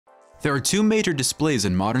There are two major displays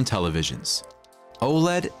in modern televisions,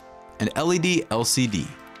 OLED and LED LCD.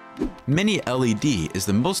 Mini LED is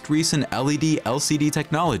the most recent LED LCD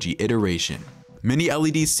technology iteration. Mini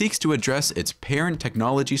LED seeks to address its parent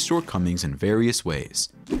technology shortcomings in various ways.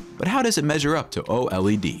 But how does it measure up to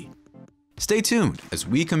OLED? Stay tuned as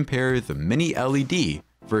we compare the Mini LED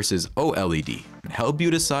versus OLED and help you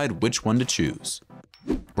decide which one to choose.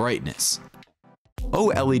 Brightness.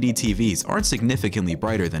 OLED TVs aren't significantly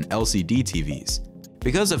brighter than LCD TVs.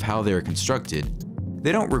 Because of how they are constructed,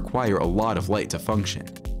 they don't require a lot of light to function.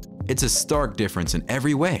 It's a stark difference in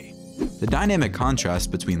every way. The dynamic contrast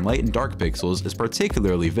between light and dark pixels is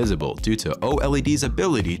particularly visible due to OLED's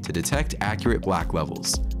ability to detect accurate black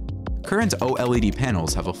levels. Current OLED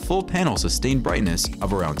panels have a full panel sustained brightness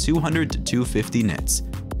of around 200 to 250 nits,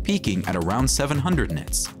 peaking at around 700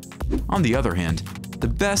 nits. On the other hand, the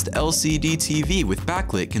best LCD TV with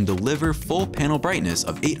backlit can deliver full panel brightness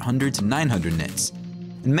of 800 to 900 nits,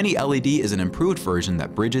 and Mini LED is an improved version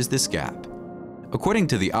that bridges this gap. According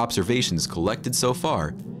to the observations collected so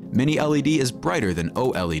far, Mini LED is brighter than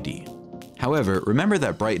OLED. However, remember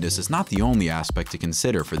that brightness is not the only aspect to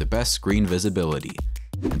consider for the best screen visibility.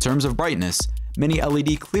 In terms of brightness, Mini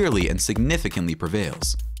LED clearly and significantly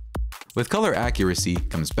prevails. With color accuracy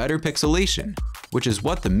comes better pixelation, which is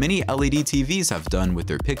what the Mini LED TVs have done with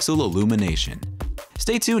their pixel illumination.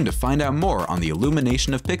 Stay tuned to find out more on the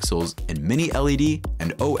illumination of pixels in Mini LED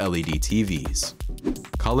and OLED TVs.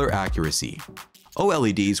 Color accuracy.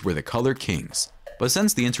 OLEDs were the color kings, but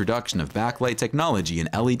since the introduction of backlight technology in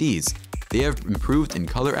LEDs, they have improved in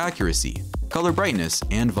color accuracy, color brightness,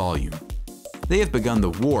 and volume. They have begun the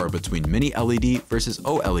war between Mini LED versus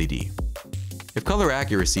OLED. If color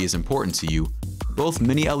accuracy is important to you, both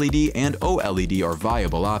Mini LED and OLED are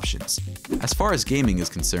viable options. As far as gaming is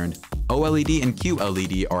concerned, OLED and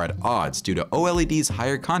QLED are at odds due to OLED's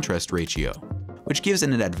higher contrast ratio, which gives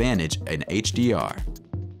it an advantage in HDR.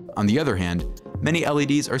 On the other hand, Mini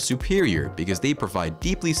LEDs are superior because they provide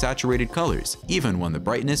deeply saturated colors even when the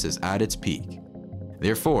brightness is at its peak.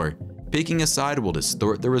 Therefore, picking a side will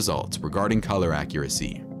distort the results regarding color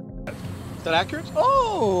accuracy. Is that accurate?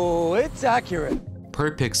 Oh, it's accurate.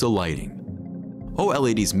 Per pixel lighting.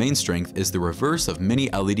 OLED's main strength is the reverse of Mini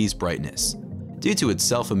LED's brightness. Due to its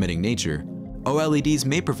self-emitting nature, OLEDs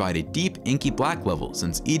may provide a deep inky black level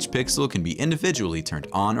since each pixel can be individually turned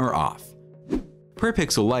on or off. Per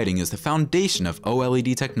pixel lighting is the foundation of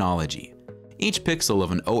OLED technology. Each pixel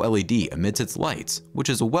of an OLED emits its lights, which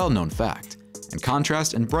is a well-known fact, and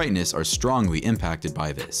contrast and brightness are strongly impacted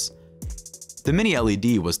by this. The Mini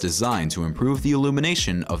LED was designed to improve the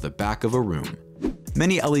illumination of the back of a room.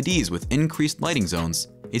 Mini LEDs with increased lighting zones,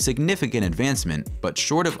 a significant advancement, but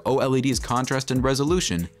short of OLED's contrast and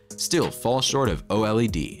resolution, still fall short of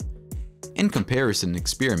OLED. In comparison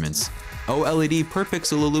experiments, OLED per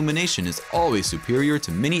pixel illumination is always superior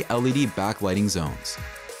to Mini LED backlighting zones.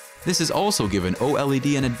 This has also given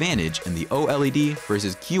OLED an advantage in the OLED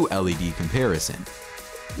versus QLED comparison.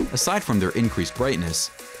 Aside from their increased brightness,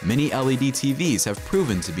 Mini LED TVs have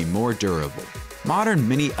proven to be more durable. Modern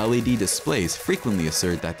Mini LED displays frequently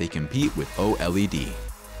assert that they compete with OLED.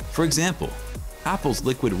 For example, Apple's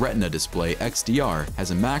Liquid Retina display XDR has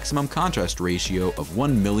a maximum contrast ratio of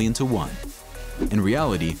 1 million to 1. In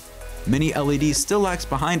reality, Mini LED still lags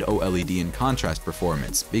behind OLED in contrast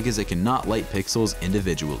performance because it cannot light pixels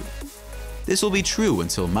individually. This will be true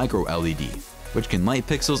until Micro LED, which can light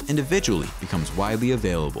pixels individually, becomes widely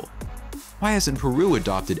available. Why hasn't Peru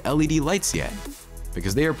adopted LED lights yet?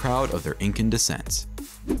 Because they are proud of their incandescence.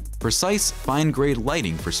 Precise, fine-grade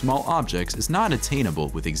lighting for small objects is not attainable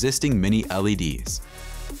with existing Mini LEDs.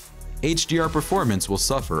 HDR performance will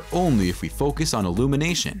suffer only if we focus on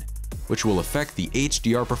illumination, which will affect the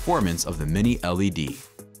HDR performance of the Mini LED.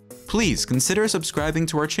 Please consider subscribing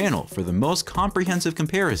to our channel for the most comprehensive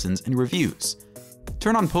comparisons and reviews.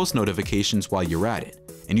 Turn on post notifications while you're at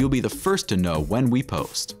it, and you'll be the first to know when we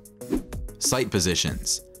post. Sight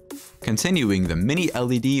positions. Continuing the Mini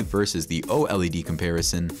LED versus the OLED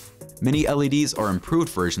comparison, Mini LEDs are improved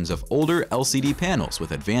versions of older LCD panels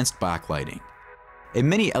with advanced backlighting. A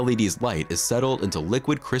Mini LED's light is settled into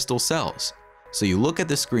liquid crystal cells, so you look at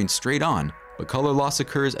the screen straight on, but color loss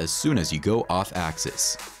occurs as soon as you go off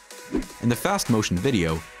axis. In the fast motion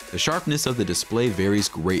video, the sharpness of the display varies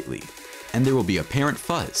greatly, and there will be apparent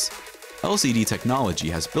fuzz. LCD technology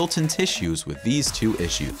has built-in tissues with these two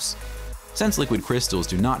issues. Since liquid crystals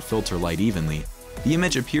do not filter light evenly, the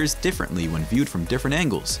image appears differently when viewed from different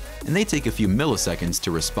angles, and they take a few milliseconds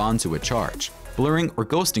to respond to a charge. Blurring or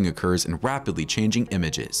ghosting occurs in rapidly changing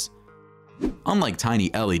images. Unlike tiny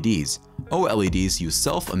LEDs, OLEDs use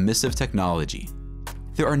self-emissive technology.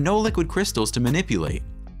 There are no liquid crystals to manipulate.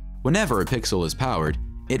 Whenever a pixel is powered,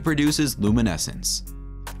 it produces luminescence.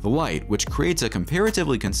 The light, which creates a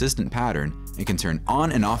comparatively consistent pattern and can turn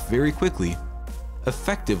on and off very quickly,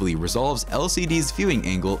 effectively resolves LCD's viewing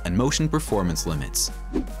angle and motion performance limits.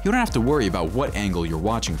 You don't have to worry about what angle you're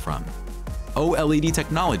watching from. OLED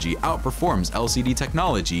technology outperforms LCD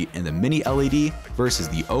technology in the Mini LED versus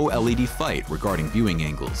the OLED fight regarding viewing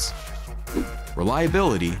angles.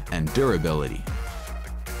 Reliability and durability.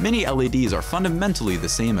 Mini LEDs are fundamentally the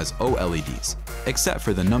same as OLEDs, except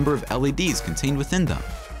for the number of LEDs contained within them.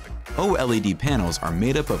 OLED panels are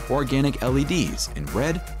made up of organic LEDs in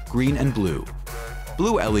red, green, and blue.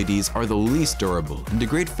 Blue LEDs are the least durable and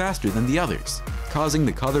degrade faster than the others, causing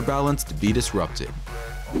the color balance to be disrupted.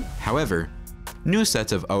 However, new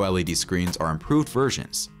sets of OLED screens are improved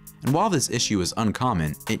versions, and while this issue is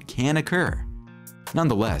uncommon, it can occur.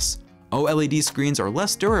 Nonetheless, OLED screens are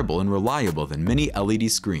less durable and reliable than Mini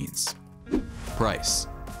LED screens. Price.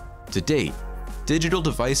 To date, digital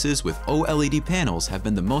devices with OLED panels have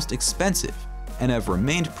been the most expensive and have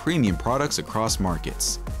remained premium products across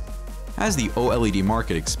markets. As the OLED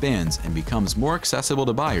market expands and becomes more accessible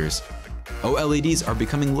to buyers, OLEDs are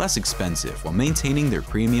becoming less expensive while maintaining their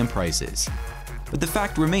premium prices. But the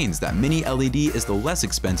fact remains that Mini LED is the less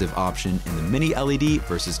expensive option in the Mini LED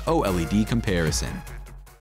versus OLED comparison.